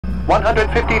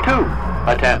152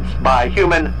 attempts by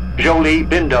human Jolie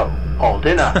Bindo. All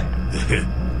denied.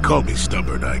 Call me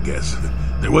stubborn, I guess.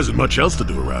 There wasn't much else to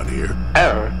do around here.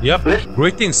 Error. Yep.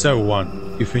 Greetings,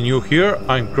 everyone. If you're new here,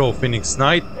 I'm CroFenix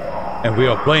Knight, and we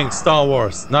are playing Star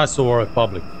Wars: Knights of the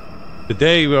Republic.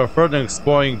 Today we are further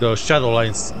exploring the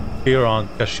Shadowlands here on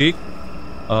Kashyyyk.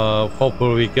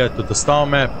 Hopefully we get to the star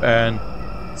map and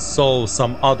solve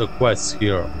some other quests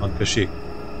here on Kashyyyk.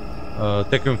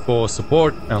 Thank you for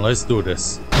support, and let's do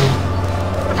this.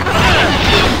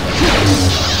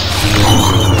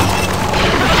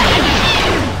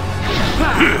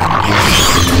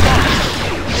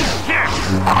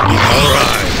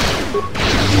 Alright.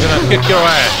 I'm gonna kick your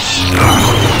ass.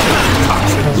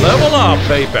 Level up,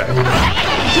 baby.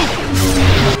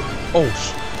 Oh,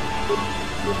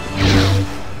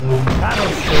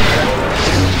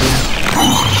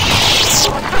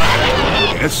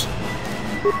 Yes?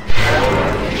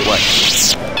 What?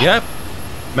 yep.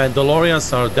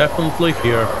 Mandalorians are definitely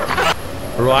here.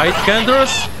 Right,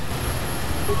 Candace?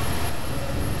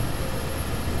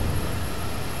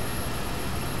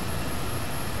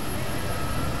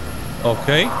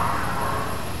 Okay.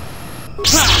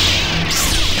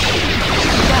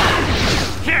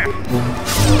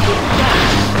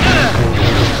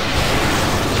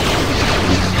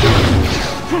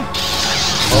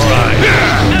 Alright.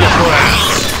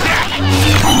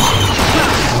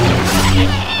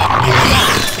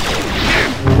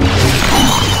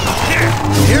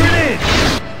 Here it is!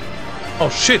 Oh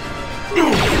shit!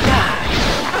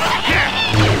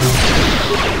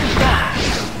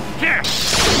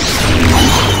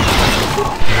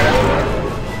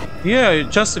 Yeah, it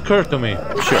just occurred to me.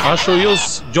 Sure. I shall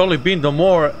use Jolie Bindo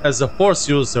more as a force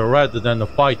user rather than a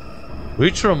fight.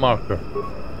 Ritual marker.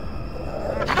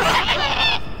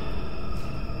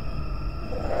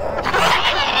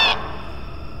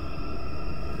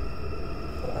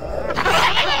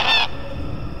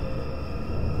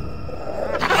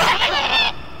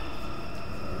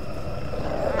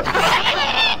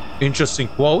 Interesting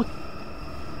quote.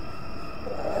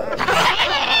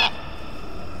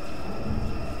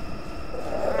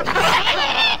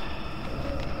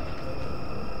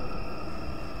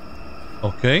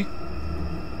 Okay.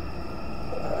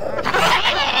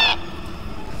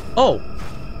 Oh!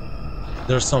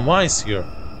 There's some wines here.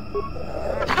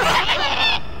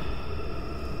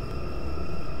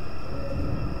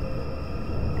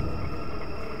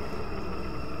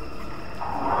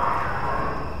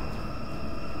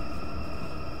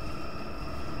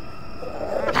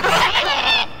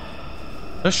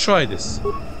 Let's try this.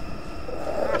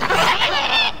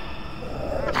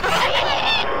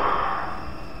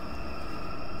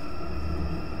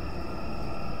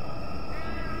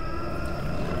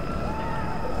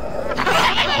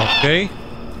 Okay.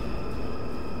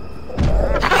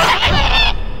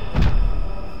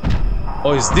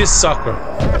 Oh, it's this sucker.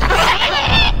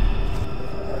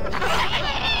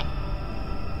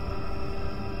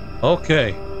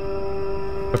 Okay.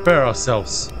 Prepare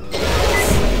ourselves.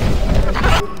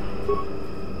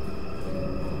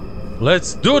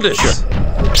 Let's do this!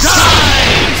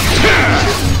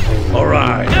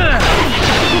 Alright.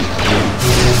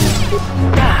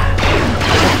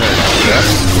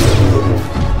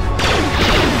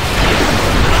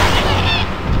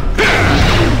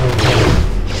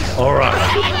 Alright.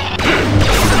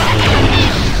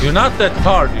 You're not that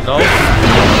hard, you know?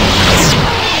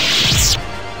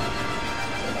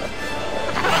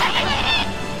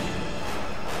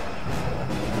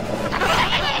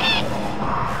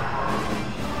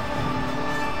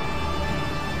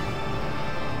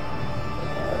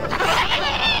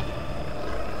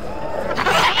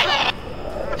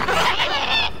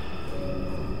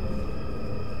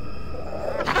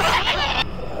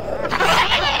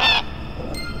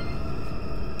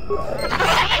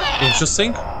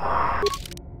 Interesting.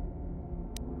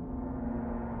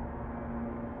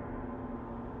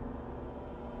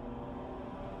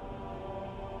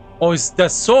 Oh, it's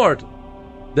that sword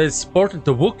that is supporting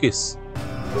the Wookiees.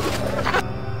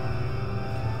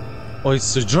 Oh,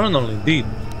 it's a journal indeed.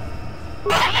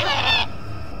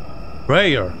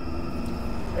 Freyyr.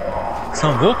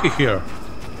 Some Wookie here.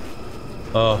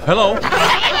 Hello.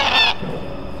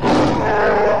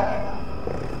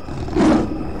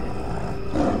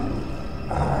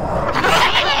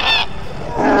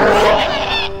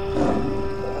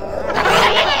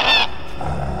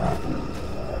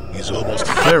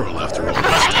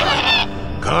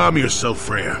 Calm yourself,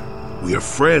 Freyyr. We are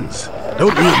friends.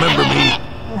 Don't you remember me?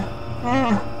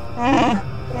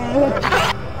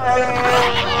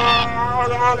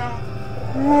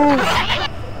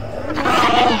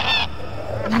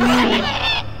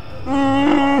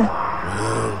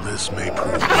 This may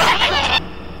prove...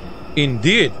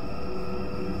 Indeed.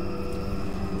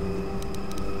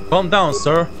 Calm down,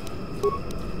 sir.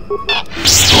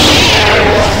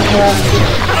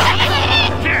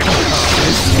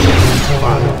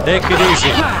 Take it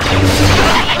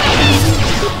easy.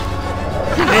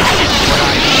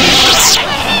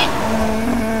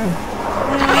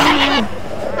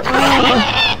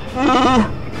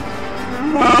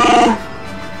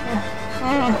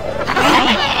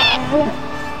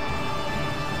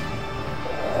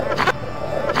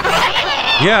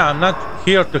 Yeah, I'm not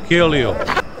here to kill you.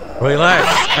 Relax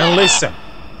and listen.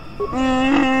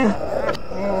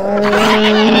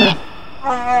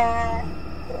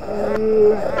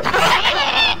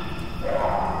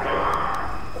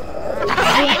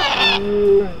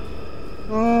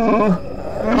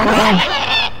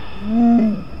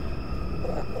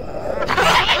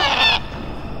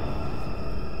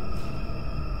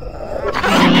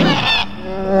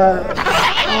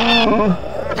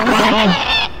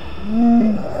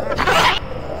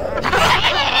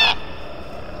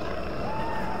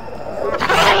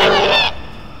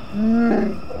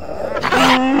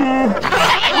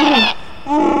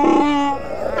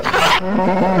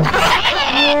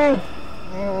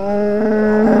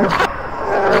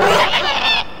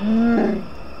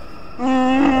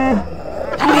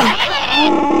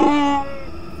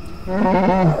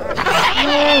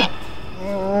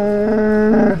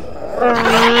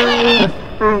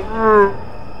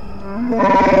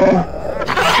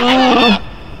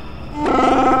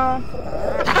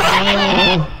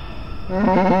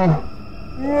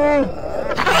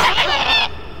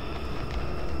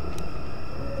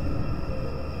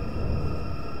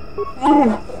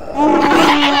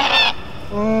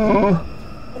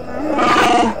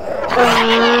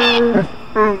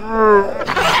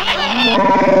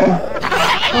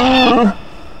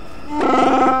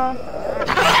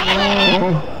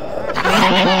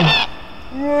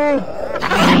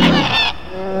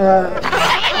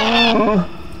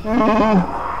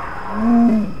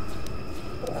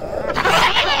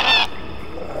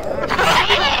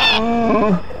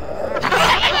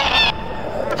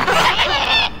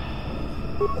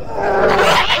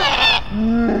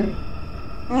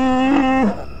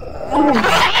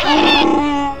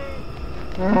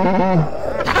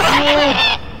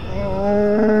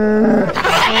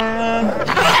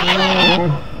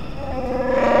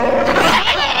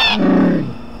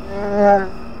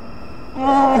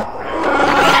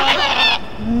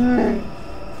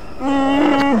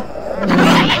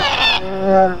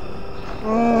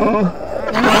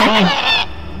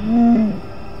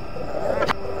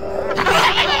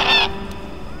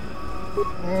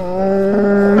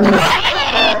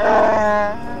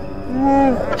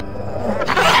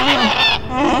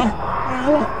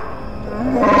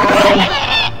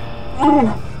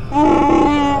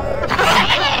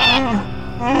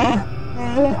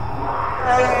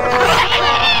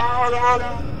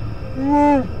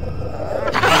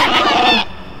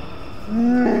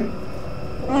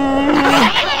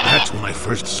 That's when I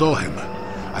first saw him.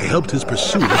 I helped his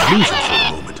pursuers lose him for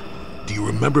a moment. Do you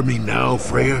remember me now,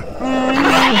 Freyyr?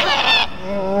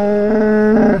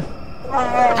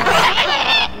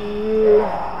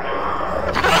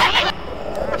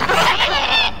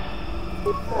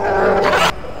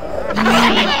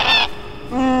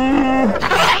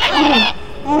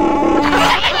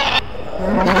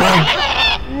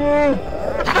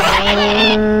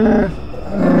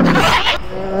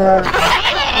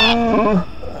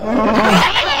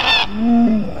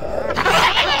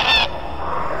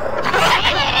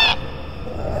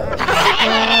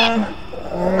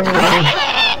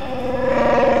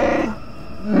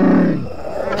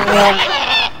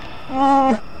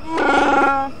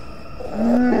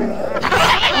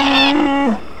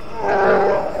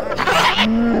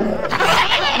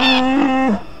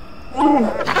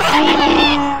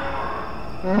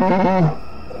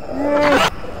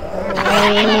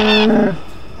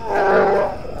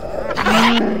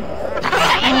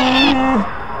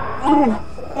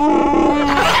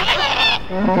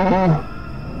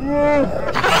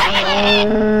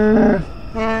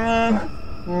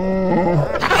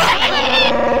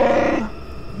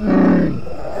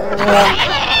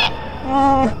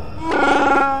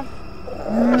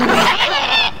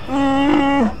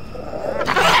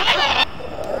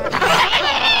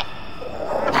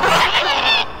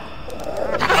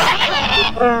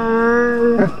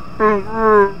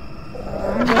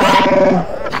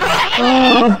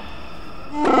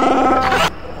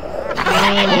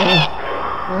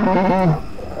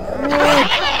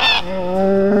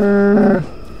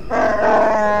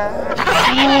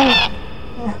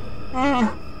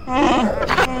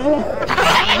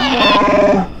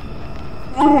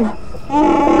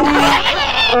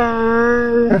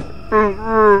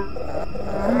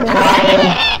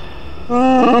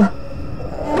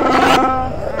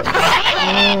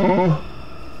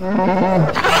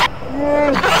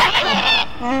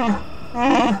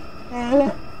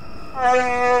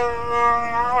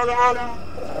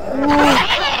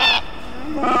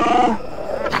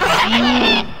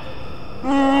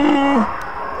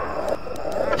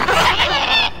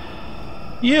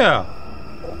 Yeah.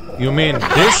 You mean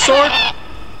this sword?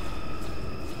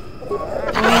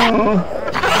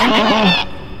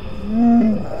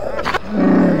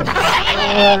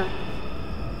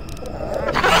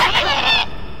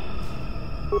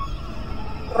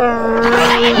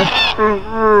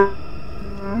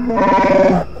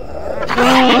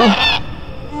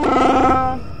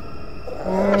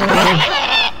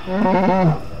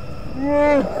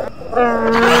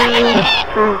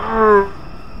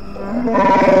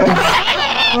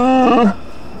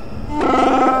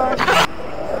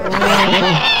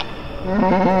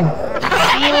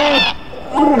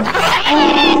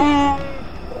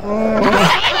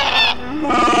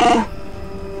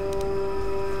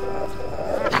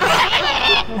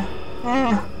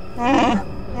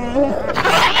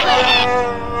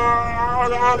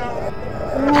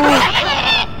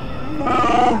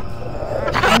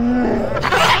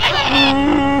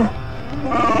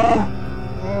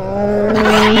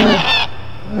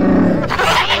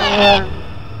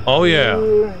 Oh yeah.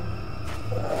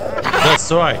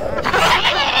 That's right.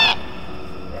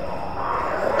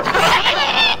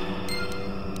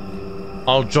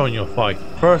 I'll join your fight.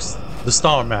 First, the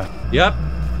star map. Yep.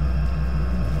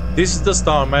 This is the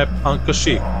star map on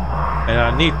Kashyyyk, and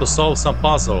I need to solve some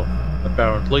puzzle,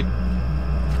 apparently.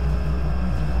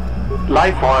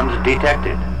 Life forms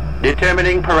detected.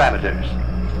 Determining parameters.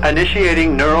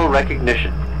 Initiating neural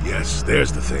recognition. Yes,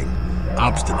 there's the thing.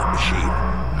 Obstinate machine.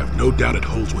 I've no doubt it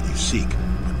holds what you seek,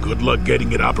 but good luck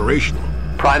getting it operational.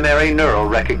 Primary neural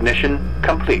recognition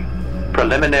complete.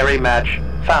 Preliminary match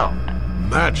found.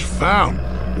 Match found?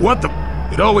 What the...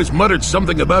 It always muttered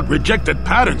something about rejected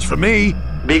patterns for me.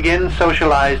 Begin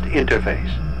socialized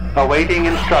interface. Awaiting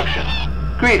instruction.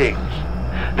 Greetings.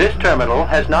 This terminal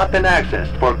has not been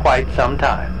accessed for quite some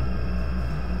time.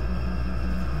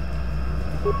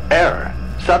 Error.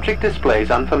 Subject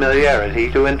displays unfamiliarity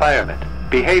to environment.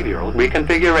 Behavioral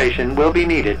reconfiguration will be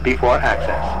needed before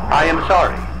access. I am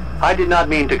sorry. I did not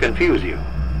mean to confuse you.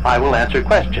 I will answer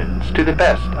questions to the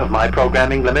best of my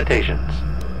programming limitations.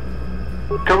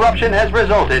 Corruption has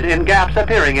resulted in gaps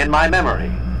appearing in my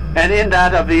memory, and in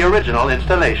that of the original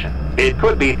installation. It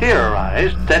could be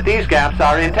theorized that these gaps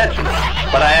are intentional,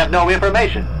 but I have no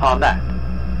information on that.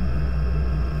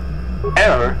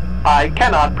 Error. I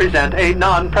cannot present a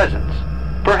non-presence.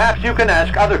 Perhaps you can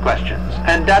ask other questions,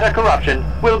 and data corruption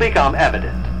will become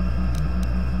evident.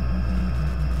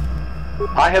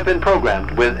 I have been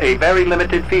programmed with a very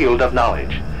limited field of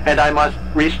knowledge, and I must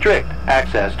restrict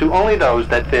access to only those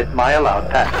that fit my allowed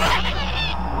path.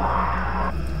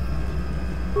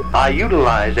 I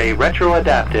utilize a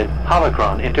retro-adapted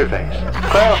holocron interface.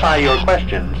 Clarify your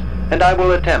questions, and I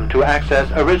will attempt to access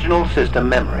original system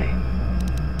memory.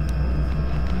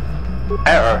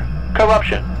 Error.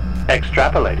 Corruption.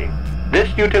 Extrapolating.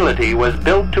 This utility was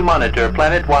built to monitor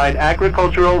planet-wide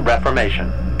agricultural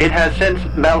reformation. It has since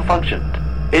malfunctioned.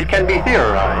 It can be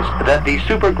theorized that the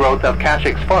supergrowth of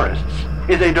Kashyyyk forests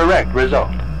is a direct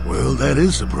result. Well, that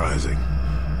is surprising.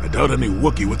 I doubt any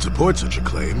Wookiee would support such a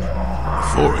claim.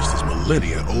 The forest is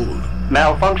millennia old.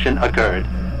 Malfunction occurred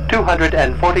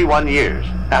 241 years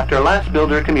after last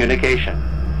builder communication.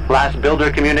 Last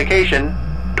builder communication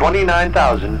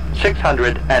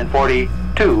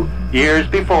 29,642 years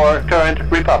before current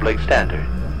Republic standard.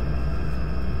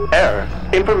 Error.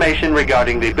 Information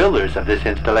regarding the builders of this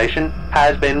installation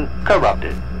has been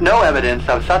corrupted. No evidence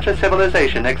of such a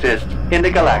civilization exists in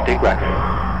the galactic record.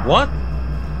 What?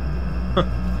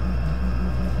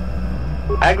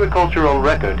 Agricultural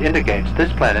record indicates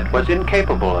this planet was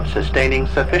incapable of sustaining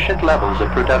sufficient levels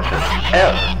of production.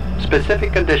 Error.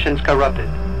 Specific conditions corrupted.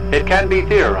 It can be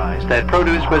theorized that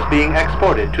produce was being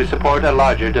exported to support a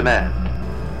larger demand.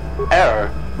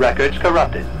 Error. Records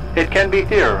corrupted. It can be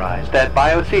theorized that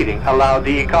bioseeding allowed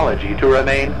the ecology to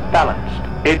remain balanced.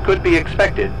 It could be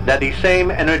expected that the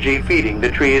same energy feeding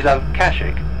the trees of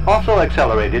Kashyyyk also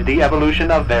accelerated the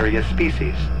evolution of various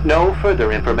species. No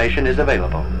further information is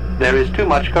available. There is too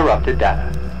much corrupted data.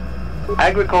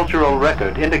 Agricultural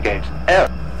record indicates error.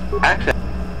 Access.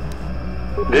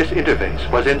 This interface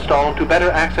was installed to better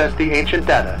access the ancient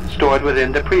data stored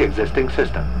within the pre-existing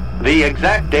system. The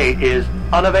exact date is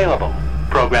unavailable.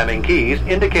 Programming keys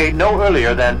indicate no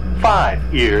earlier than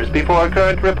 5 years before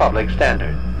current Republic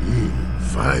standard.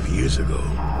 5 years ago.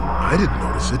 I didn't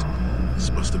notice it. This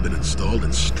must have been installed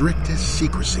in strictest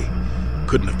secrecy.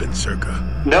 Couldn't have been circa.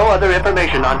 No other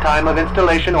information on time of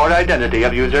installation or identity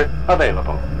of user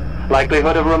available.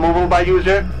 Likelihood of removal by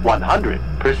user,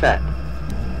 100%.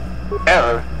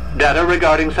 Error. Data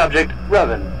regarding subject,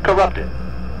 Revan, corrupted.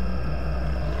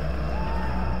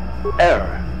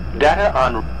 Error. Data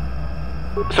on...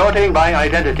 Sorting by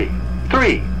identity.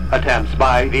 3 attempts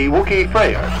by the Wookie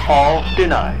Freyyr, all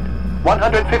denied.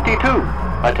 152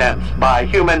 attempts by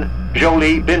human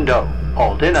Jolie Bindo,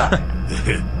 all denied.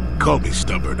 Call me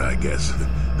stubborn, I guess.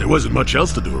 There wasn't much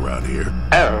else to do around here.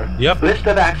 Error. Yep. List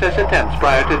of access attempts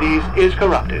prior to these is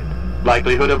corrupted.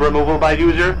 Likelihood of removal by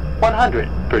user,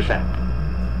 100%.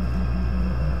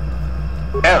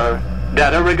 Error.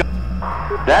 Data regarding...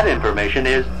 That information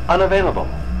is unavailable,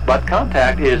 but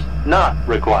contact is not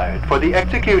required for the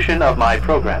execution of my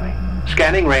programming.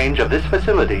 Scanning range of this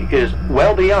facility is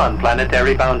well beyond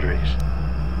planetary boundaries.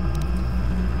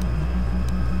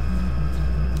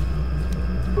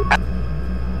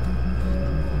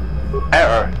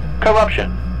 Error.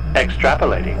 Corruption.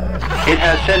 Extrapolating. It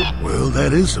has sent... Well,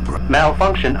 that is surprising.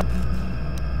 Malfunction.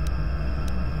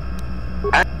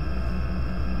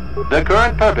 The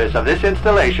current purpose of this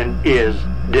installation is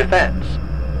defense.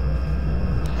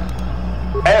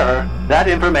 Error. That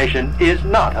information is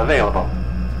not available.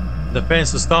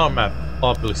 Defense star map,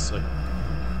 obviously.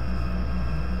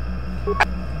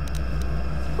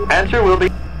 Answer will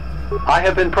be... I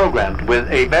have been programmed with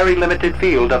a very limited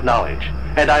field of knowledge,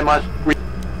 and I must...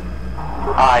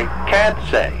 I can't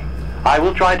say. I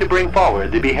will try to bring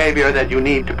forward the behavior that you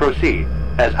need to proceed,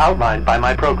 as outlined by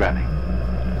my programming.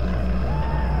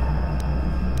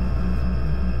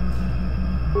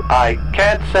 I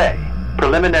can't say.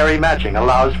 Preliminary matching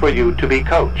allows for you to be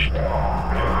coached.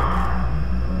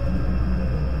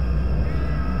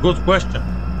 Good question.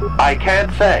 I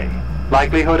can't say.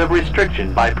 Likelihood of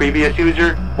restriction by previous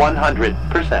user,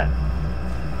 100%.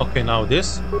 Okay, now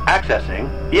this. Accessing.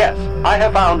 Yes, I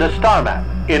have found a star map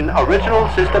in original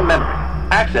system memory.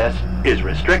 Access is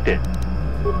restricted.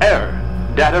 Error.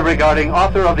 Data regarding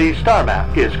author of the star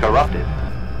map is corrupted.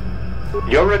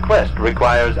 Your request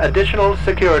requires additional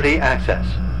security access.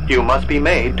 You must be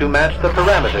made to match the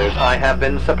parameters I have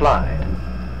been supplied.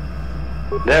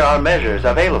 There are measures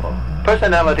available.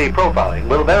 Personality profiling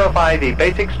will verify the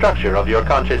basic structure of your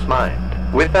conscious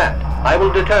mind. With that, I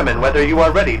will determine whether you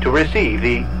are ready to receive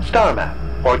the star map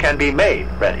or can be made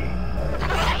ready.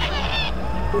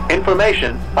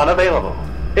 Information unavailable.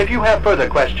 If you have further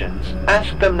questions,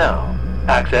 ask them now.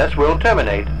 Access will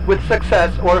terminate with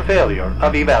success or failure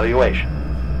of evaluation.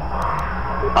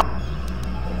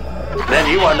 Then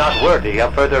you are not worthy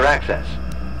of further access.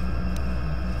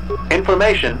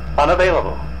 Information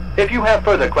unavailable. If you have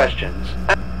further questions...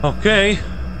 Okay.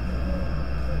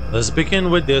 Let's begin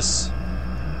with this.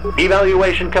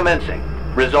 Evaluation commencing.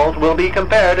 Result will be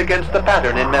compared against the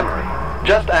pattern in memory.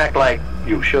 Just act like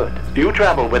you should. You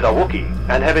travel with a Wookie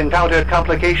and have encountered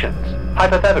complications.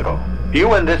 Hypothetical.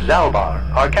 You and this zaalbar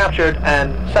are captured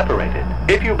and separated.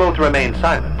 If you both remain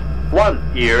silent,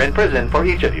 1 year in prison for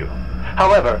each of you.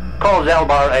 However, call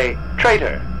zaalbar a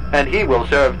traitor, and he will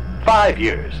serve 5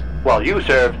 years, while you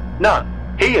serve none.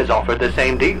 He is offered the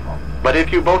same deal. But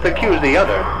if you both accuse the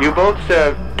other, you both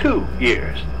serve 2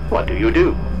 years. What do you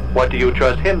do? What do you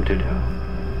trust him to do?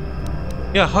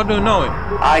 Yeah, how do you know him?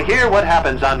 I hear what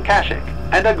happens on Kashyyyk,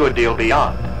 and a good deal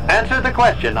beyond. Answer the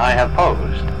question I have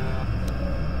posed.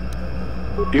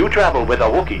 You travel with a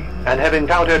Wookie and have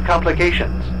encountered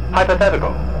complications.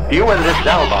 Hypothetical. You and this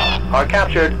zaalbar are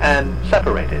captured and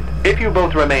separated. If you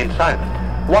both remain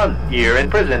silent, 1 year in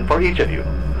prison for each of you.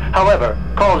 However,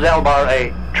 call zaalbar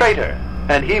a traitor,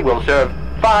 and he will serve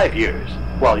 5 years,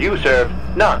 while you serve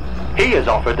none. He is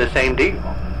offered the same deal.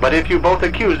 But if you both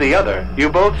accuse the other, you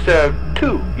both serve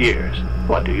 2 years.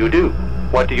 What do you do?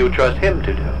 What do you trust him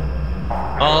to do?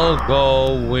 I'll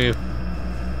go with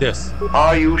this.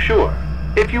 Are you sure?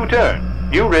 If you turn,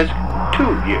 you risk 2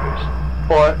 years,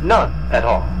 or none at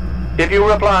all. If you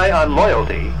reply on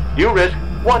loyalty, you risk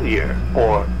 1 year,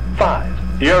 or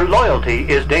 5. Your loyalty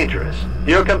is dangerous.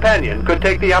 Your companion could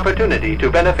take the opportunity to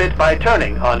benefit by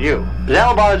turning on you.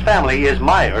 Zaalbar's family is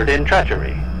mired in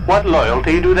treachery. What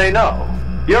loyalty do they know?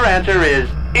 Your answer is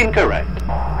incorrect.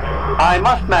 I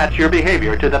must match your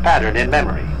behavior to the pattern in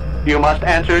memory. You must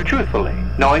answer truthfully,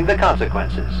 knowing the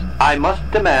consequences. I must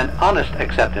demand honest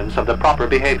acceptance of the proper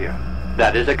behavior.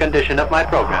 That is a condition of my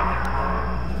programming.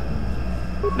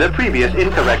 The previous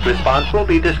incorrect response will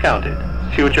be discounted.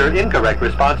 Future incorrect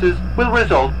responses will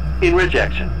result in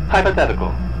rejection.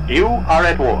 Hypothetical. You are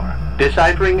at war.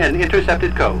 Deciphering an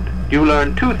intercepted code, you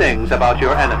learn two things about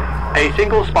your enemy. A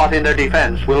single spot in their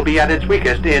defense will be at its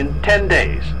weakest in 10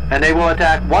 days, and they will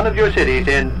attack one of your cities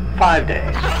in 5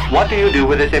 days. What do you do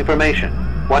with this information?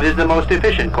 What is the most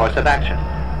efficient course of action?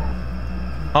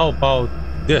 How about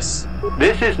this?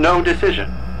 This is no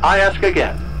decision. I ask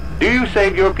again. Do you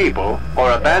save your people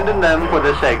or abandon them for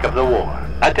the sake of the war?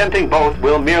 Attempting both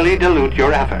will merely dilute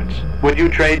your efforts. Would you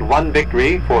trade one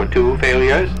victory for 2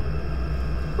 failures?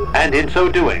 And in so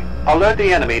doing, alert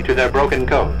the enemy to their broken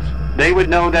codes. They would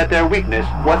know that their weakness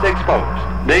was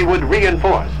exposed. They would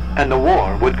reinforce, and the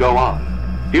war would go on.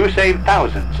 You saved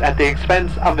thousands at the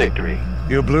expense of victory.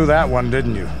 You blew that one,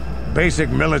 didn't you? Basic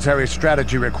military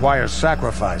strategy requires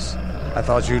sacrifice. I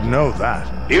thought you'd know that.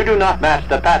 You do not match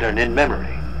the pattern in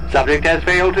memory. Subject has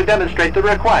failed to demonstrate the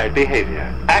required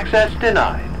behavior. Access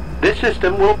denied. This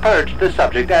system will purge the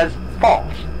subject as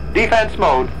false. Defense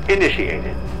mode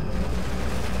initiated.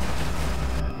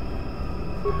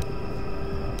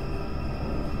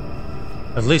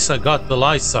 At least I got the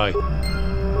light side. Get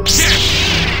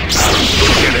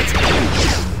it!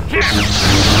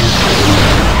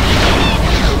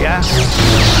 Yeah?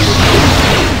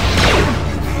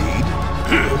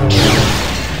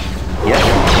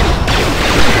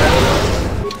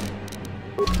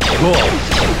 Cool.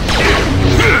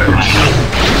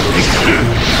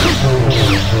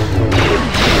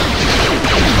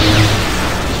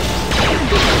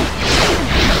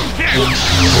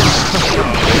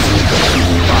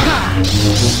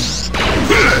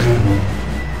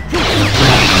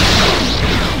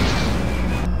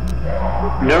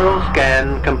 Neural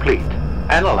scan complete.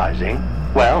 Analyzing.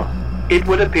 Well, it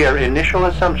would appear initial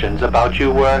assumptions about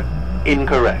you were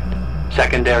incorrect.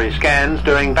 Secondary scans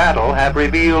during battle have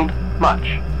revealed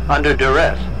much. Under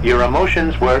duress, your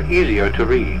emotions were easier to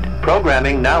read.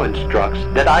 Programming now instructs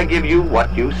that I give you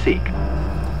what you seek.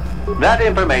 That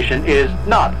information is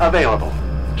not available.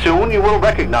 Soon you will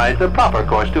recognize the proper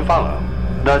course to follow.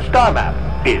 The star map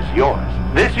is yours.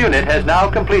 This unit has now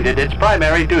completed its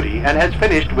primary duty and has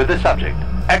finished with the subject.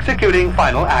 Executing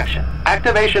final action.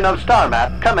 Activation of star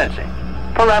map commencing.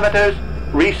 Parameters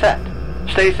reset.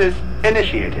 Stasis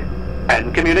initiated.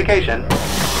 And communication.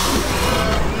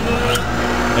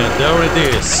 And there it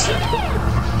is.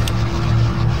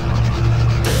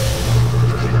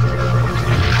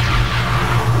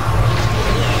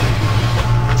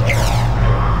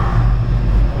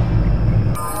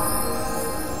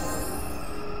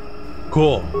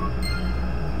 Cool.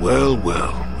 Well,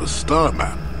 well, a star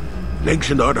map. An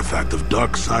ancient artifact of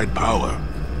dark side power.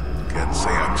 Can't say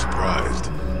I'm surprised.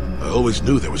 I always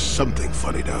knew there was something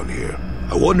funny down here.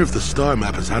 I wonder if the star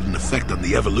map has had an effect on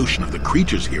the evolution of the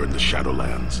creatures here in the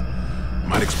Shadowlands.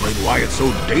 Might explain why it's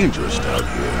so dangerous down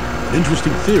here. An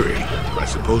interesting theory, but I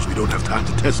suppose we don't have time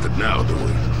to test it now, do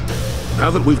we? Now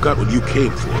that we've got what you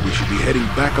came for, we should be heading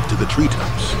back up to the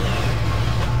treetops.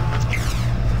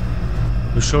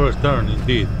 We shall return,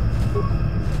 indeed.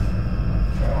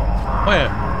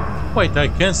 Wait, I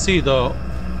can't see the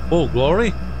full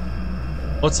glory?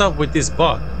 What's up with this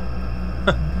bug?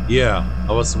 Yeah,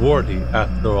 I was worthy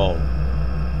after all.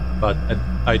 But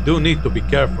I do need to be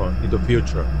careful in the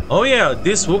future. Oh yeah,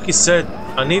 this Wookie said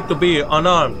I need to be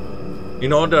unarmed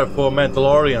in order for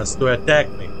Mandalorians to attack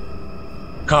me.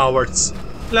 Cowards.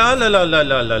 La la la la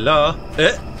la la la.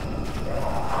 Eh?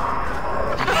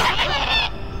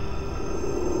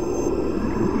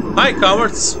 Hi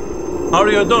cowards! How are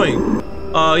you doing?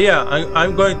 Yeah,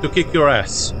 I'm going to kick your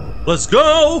ass. Let's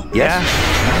go! Yeah?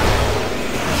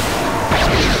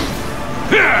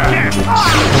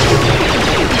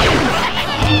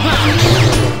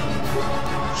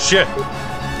 Shit!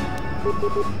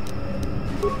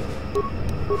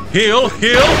 Heal,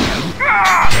 heal!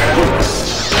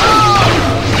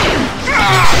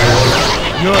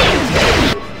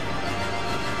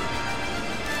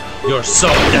 You're so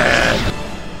dead!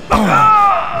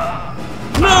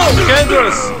 No,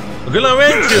 Kendras! We're gonna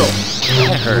avenge you!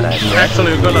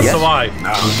 Actually, we're gonna survive.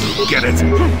 Now you get it.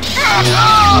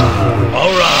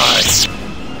 Alright!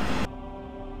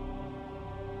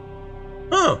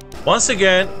 Huh. Once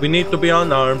again, we need to be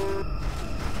unarmed.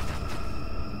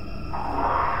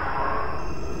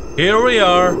 Here we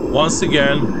are, once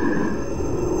again.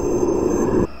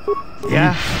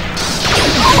 Yeah?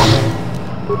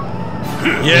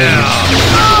 Yeah!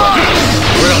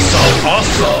 We're so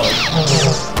awesome!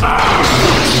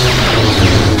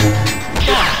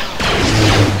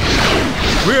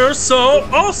 We're so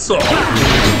awesome!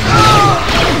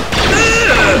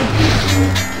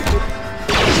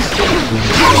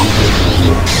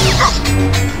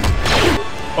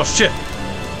 Oh shit!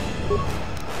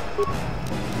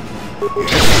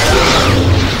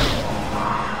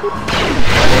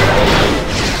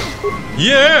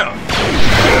 Yeah!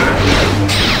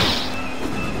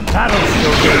 That'll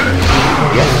show you.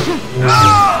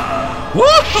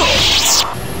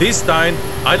 Woohoo! This time,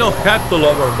 I don't have to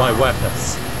lower my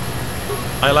weapons.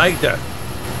 I like that.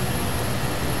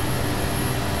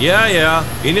 Yeah,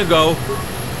 in you go.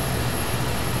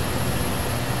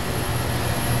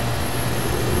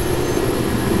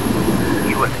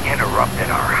 You have interrupted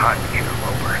our hunt,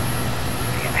 interloper.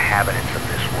 The inhabitants of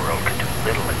this world could do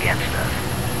little against us,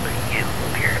 but you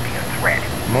appear to be a threat.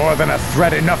 More than a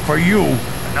threat enough for you.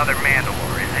 Another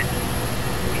Mandalore, is it?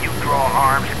 Will you draw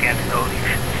arms against those you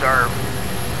should serve?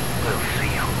 We'll see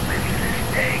who lives this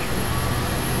day.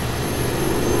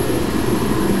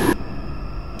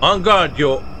 On guard,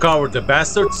 you cowardly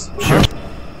bastards. Sure.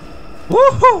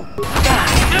 Woohoo!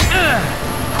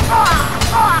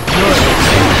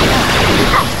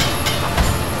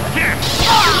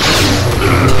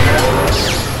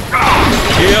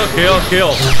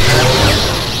 Kill.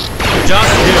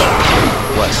 Just kill.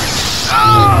 What?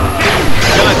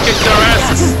 Gonna kick their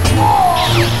asses.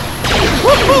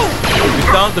 Woohoo!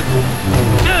 Get down the...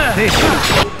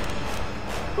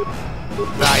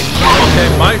 Okay,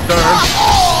 my turn.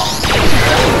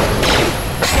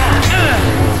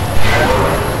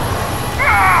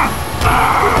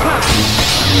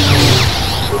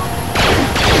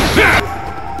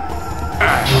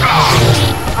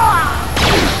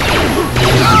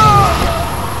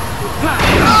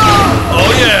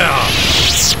 Oh yeah!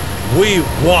 We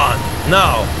won!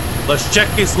 Now, let's check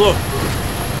his look.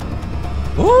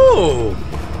 Ooh!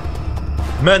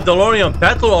 Mandalorian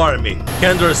Battle Army.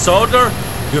 Kendra Soldier,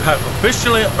 you have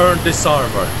officially earned this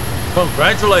armor.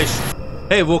 Congratulations!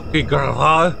 Hey Wookie girl,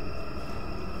 huh?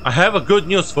 I have a good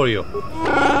news for you.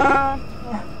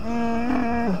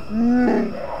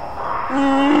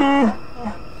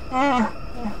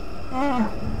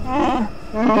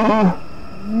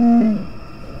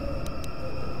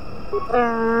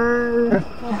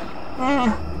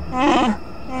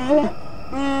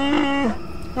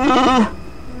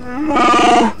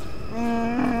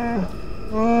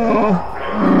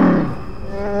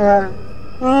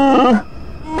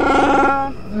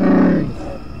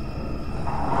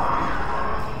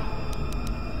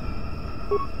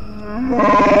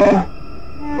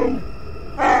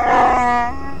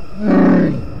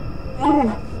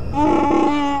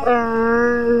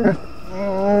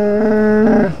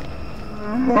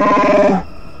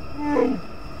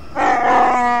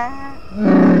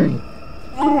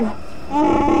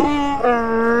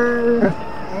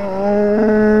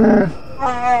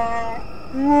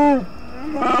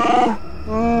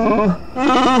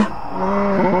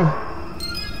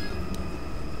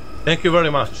 Thank you very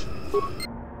much.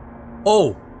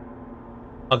 Oh,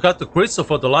 I got the crystal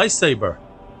for the lightsaber.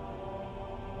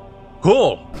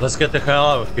 Cool, let's get the hell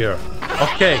out of here.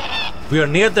 Okay, we are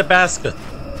near the basket.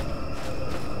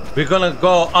 We're gonna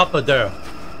go up there.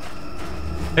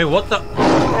 Hey, what the?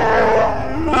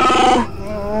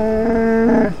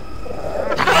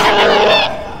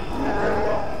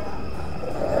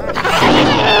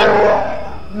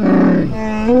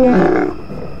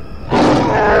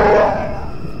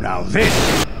 Now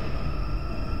this.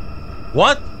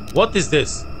 What? What is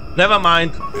this? Never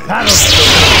mind. That'll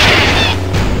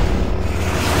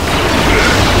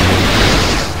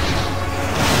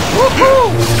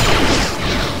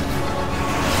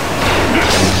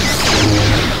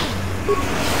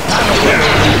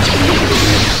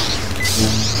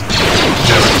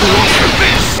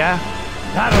yeah?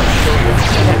 That'll show you.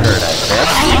 I heard, I said.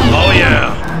 Oh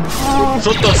yeah!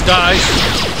 Shoot those guys!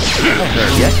 I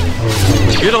heard ya.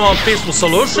 You don't want peaceful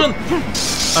solution?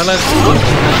 And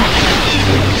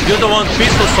you don't want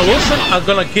peaceful solution? I'm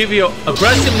gonna give you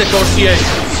aggressive negotiations.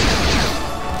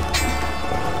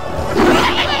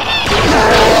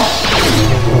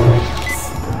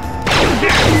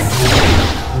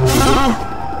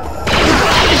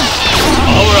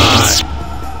 Alright!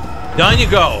 Down you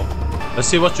go. Let's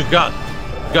see what you got.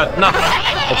 You got nothing.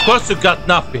 Of course you got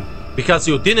nothing. Because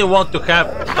you didn't want to have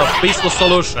a peaceful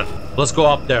solution. Let's go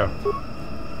up there.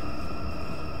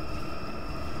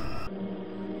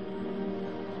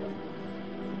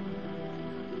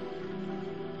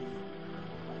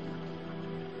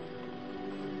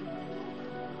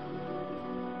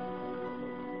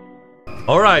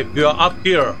 Alright, we are up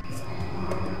here.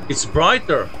 It's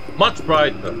brighter. Much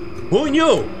brighter. Who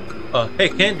knew? Hey,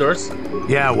 Kenders.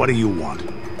 Yeah, what do you want?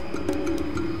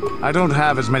 I don't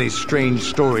have as many strange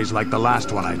stories like the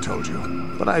last one I told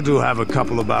you, but I do have a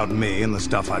couple about me and the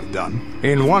stuff I've done.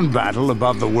 In one battle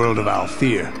above the world of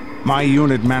Althir, My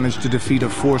unit managed to defeat a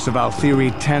force of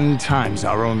Althiri 10 times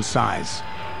our own size.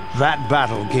 That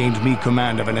battle gained me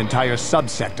command of an entire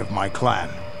subsect of my clan.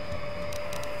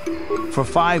 For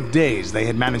 5 days, they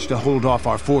had managed to hold off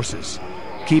our forces,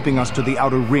 keeping us to the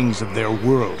outer rings of their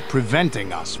world,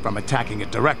 preventing us from attacking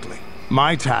it directly.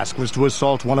 My task was to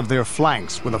assault one of their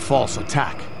flanks with a false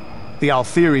attack. The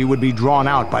Althiri would be drawn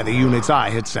out by the units I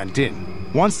had sent in.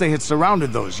 Once they had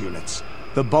surrounded those units,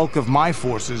 the bulk of my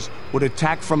forces would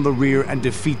attack from the rear and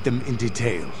defeat them in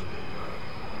detail.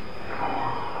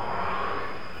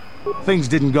 Things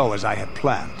didn't go as I had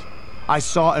planned. I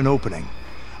saw an opening,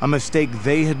 a mistake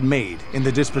they had made in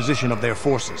the disposition of their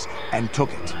forces, and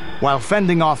took it. While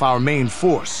fending off our main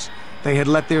force, they had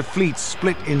let their fleet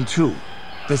split in two.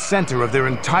 The center of their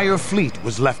entire fleet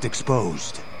was left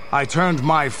exposed. I turned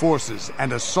my forces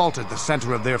and assaulted the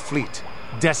center of their fleet,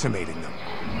 decimating them.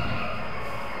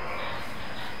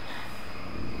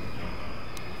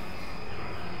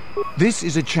 This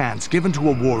is a chance given to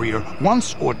a warrior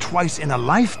once or twice in a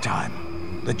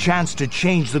lifetime. The chance to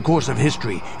change the course of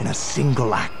history in a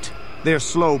single act. Their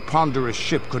slow, ponderous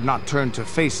ship could not turn to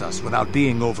face us without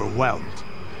being overwhelmed.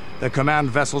 The command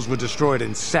vessels were destroyed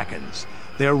in seconds.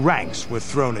 Their ranks were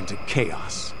thrown into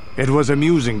chaos. It was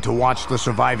amusing to watch the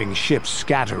surviving ships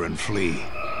scatter and flee.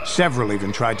 Several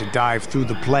even tried to dive through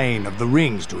the plane of the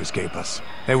rings to escape us.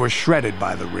 They were shredded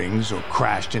by the rings or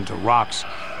crashed into rocks,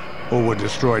 or were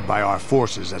destroyed by our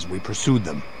forces as we pursued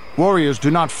them. Warriors do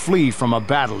not flee from a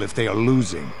battle if they are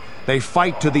losing. They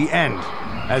fight to the end,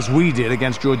 as we did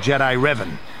against your Jedi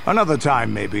Revan. Another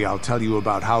time, maybe, I'll tell you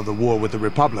about how the war with the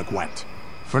Republic went.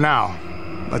 For now,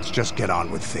 let's just get on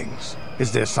with things.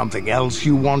 Is there something else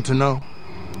you want to know?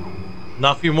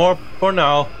 Nothing more for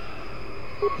now.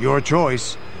 Your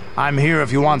choice. I'm here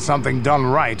if you want something done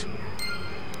right.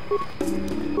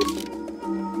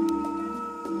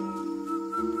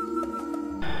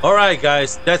 Alright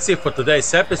guys, that's it for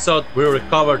today's episode. We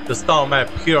recovered the star map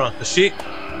here on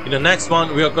Kashyyyk. In the next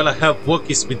one we are gonna have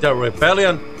Wookiees with their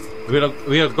rebellion.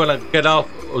 We are gonna get off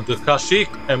of the Kashyyyk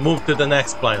and move to the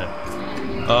next planet.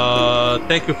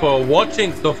 Thank you for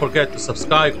watching. Don't forget to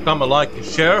subscribe, comment, like and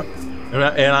share. And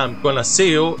I'm gonna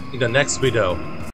see you in the next video.